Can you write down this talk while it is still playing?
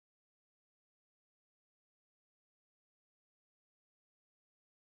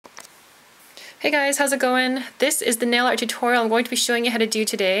Hey guys, how's it going? This is the nail art tutorial I'm going to be showing you how to do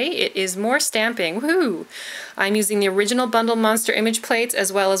today. It is more stamping, woohoo! I'm using the original Bundle Monster image plates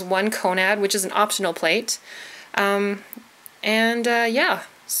as well as one KONAD, which is an optional plate. Yeah,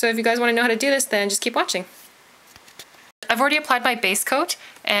 so if you guys want to know how to do this, then just keep watching. I've already applied my base coat,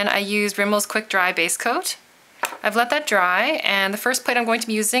 and I used Rimmel's Quick Dry base coat. I've let that dry, and the first plate I'm going to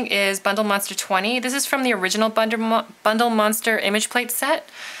be using is Bundle Monster 20. This is from the original Bundle Monster image plate set.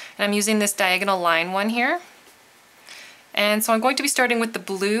 And I'm using this diagonal line one here. And so I'm going to be starting with the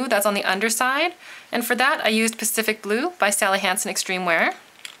blue that's on the underside. And for that I used Pacific Blue by Sally Hansen Xtreme Wear.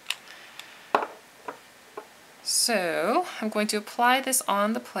 So I'm going to apply this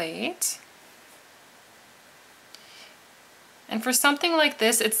on the plate. And for something like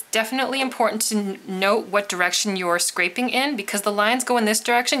this, it's definitely important to note what direction you're scraping in, because the lines go in this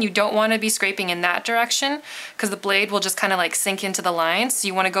direction. You don't want to be scraping in that direction because the blade will just kind of like sink into the lines. So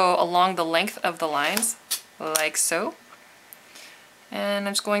you want to go along the length of the lines, like so. And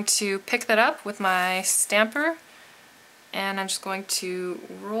I'm just going to pick that up with my stamper, and I'm just going to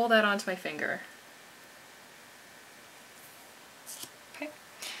roll that onto my finger.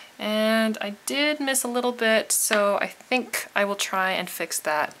 And I did miss a little bit, so I think I will try and fix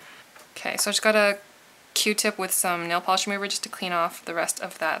that. Okay, so I just got a Q-tip with some nail polish remover just to clean off the rest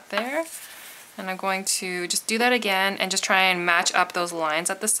of that there. And I'm going to just do that again and just try and match up those lines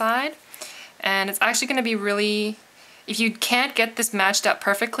at the side. And it's actually going to be really, if you can't get this matched up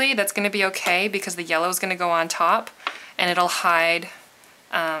perfectly, that's going to be okay, because the yellow is going to go on top and it'll hide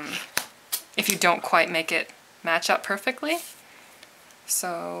if you don't quite make it match up perfectly.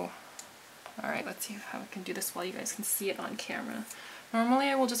 So, alright, let's see how I can do this while you guys can see it on camera. Normally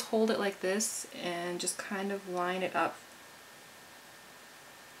I will just hold it like this and just kind of line it up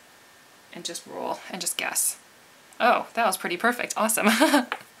and just roll and just guess. Oh, that was pretty perfect. Awesome.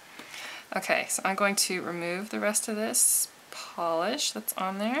 Okay, so I'm going to remove the rest of this polish that's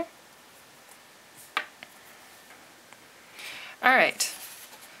on there. Alright,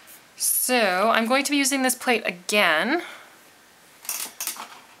 so I'm going to be using this plate again.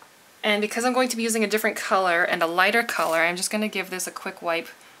 And because I'm going to be using a different color and a lighter color, I'm just going to give this a quick wipe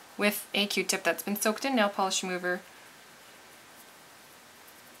with a Q-tip that's been soaked in nail polish remover.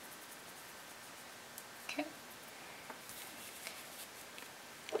 Okay.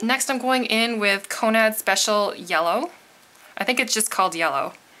 Next I'm going in with KONAD Special Yellow. I think it's just called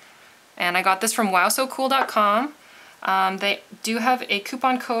Yellow. And I got this from wowsocool.com. They do have a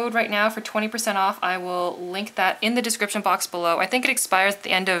coupon code right now for 20% off. I will link that in the description box below. I think it expires at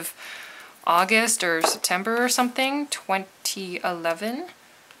the end of August or September or something, 2011. So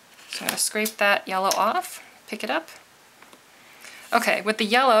I'm going to scrape that yellow off, pick it up. Okay, with the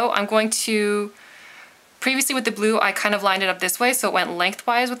yellow, I'm going to, previously with the blue, I kind of lined it up this way so it went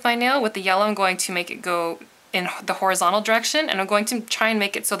lengthwise with my nail. With the yellow, I'm going to make it go in the horizontal direction, and I'm going to try and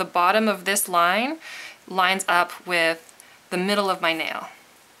make it so the bottom of this line lines up with the middle of my nail.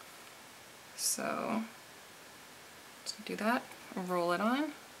 So, just do that, roll it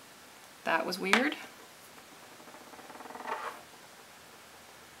on. That was weird.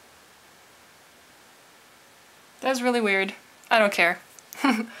 That was really weird. I don't care.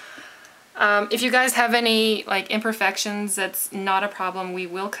 If you guys have any like imperfections, that's not a problem. We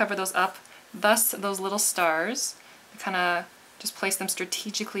will cover those up. Thus, those little stars, kind of just place them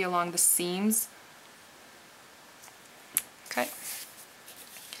strategically along the seams. Okay,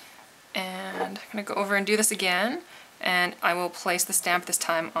 and I'm going to go over and do this again, and I will place the stamp this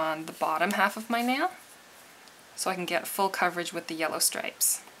time on the bottom half of my nail so I can get full coverage with the yellow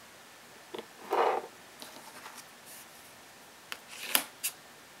stripes.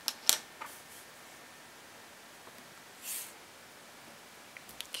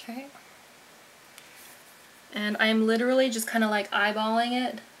 Okay, and I'm literally just kind of like eyeballing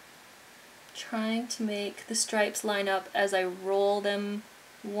it, trying to make the stripes line up as I roll them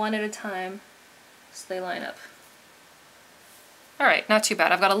one at a time so they line up. Alright, not too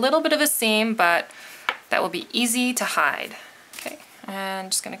bad. I've got a little bit of a seam, but that will be easy to hide. Okay, and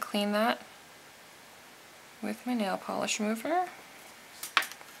just going to clean that with my nail polish remover.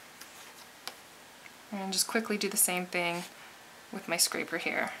 And just quickly do the same thing with my scraper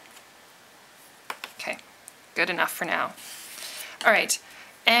here. Okay, good enough for now. Alright.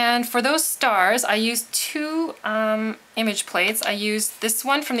 And for those stars, I used two image plates. I used this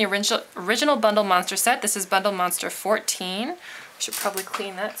one from the original Bundle Monster set. This is Bundle Monster 14. I should probably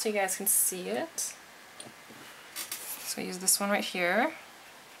clean that so you guys can see it. So I use this one right here.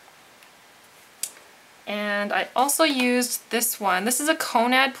 And I also used this one. This is a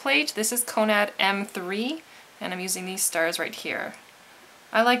KONAD plate. This is KONAD M3, and I'm using these stars right here.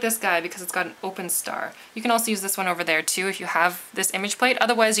 I like this guy because it's got an open star. You can also use this one over there too if you have this image plate.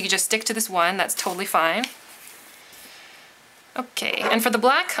 Otherwise you can just stick to this one, that's totally fine. Okay, and for the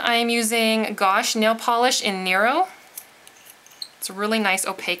black I'm using Gosh nail polish in Nero. It's a really nice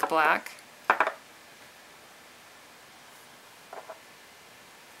opaque black.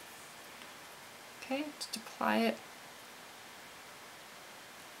 Okay, just apply it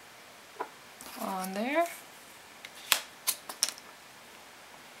on there.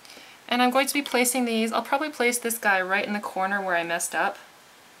 And I'm going to be placing these, I'll probably place this guy right in the corner where I messed up.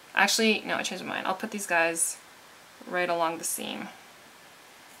 Actually, no, I changed my mind. I'll put these guys right along the seam.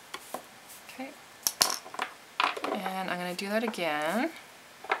 Okay. And I'm going to do that again.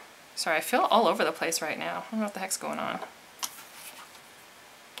 Sorry, I feel all over the place right now. I don't know what the heck's going on.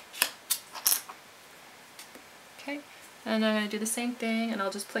 Okay, and I'm going to do the same thing, and I'll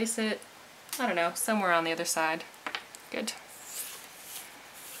just place it, I don't know, somewhere on the other side. Good.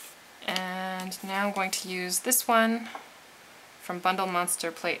 And now I'm going to use this one from Bundle Monster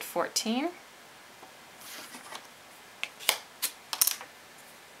Plate 14.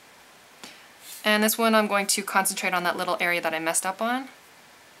 And this one I'm going to concentrate on that little area that I messed up on.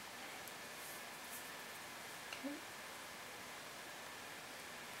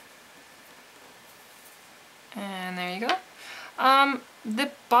 And there you go.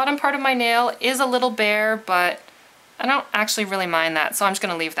 The bottom part of my nail is a little bare, but I don't actually really mind that, so I'm just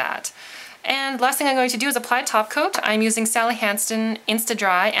going to leave that. And last thing I'm going to do is apply a top coat. I'm using Sally Hansen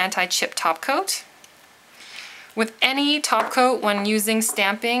Insta-Dry Anti-Chip Top Coat. With any top coat, when using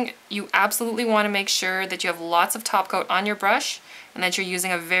stamping, you absolutely want to make sure that you have lots of top coat on your brush and that you're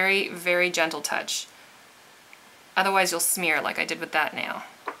using a very, very gentle touch. Otherwise you'll smear like I did with that nail.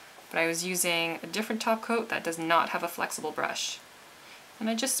 But I was using a different top coat that does not have a flexible brush. And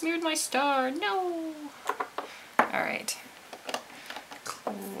I just smeared my star. No! Alright.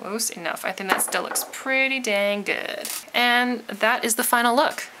 Close enough. I think that still looks pretty dang good. And that is the final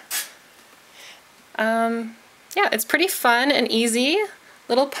look. Yeah, it's pretty fun and easy, a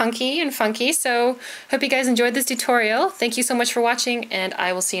little punky and funky, so hope you guys enjoyed this tutorial. Thank you so much for watching, and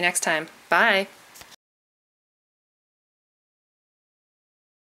I will see you next time. Bye!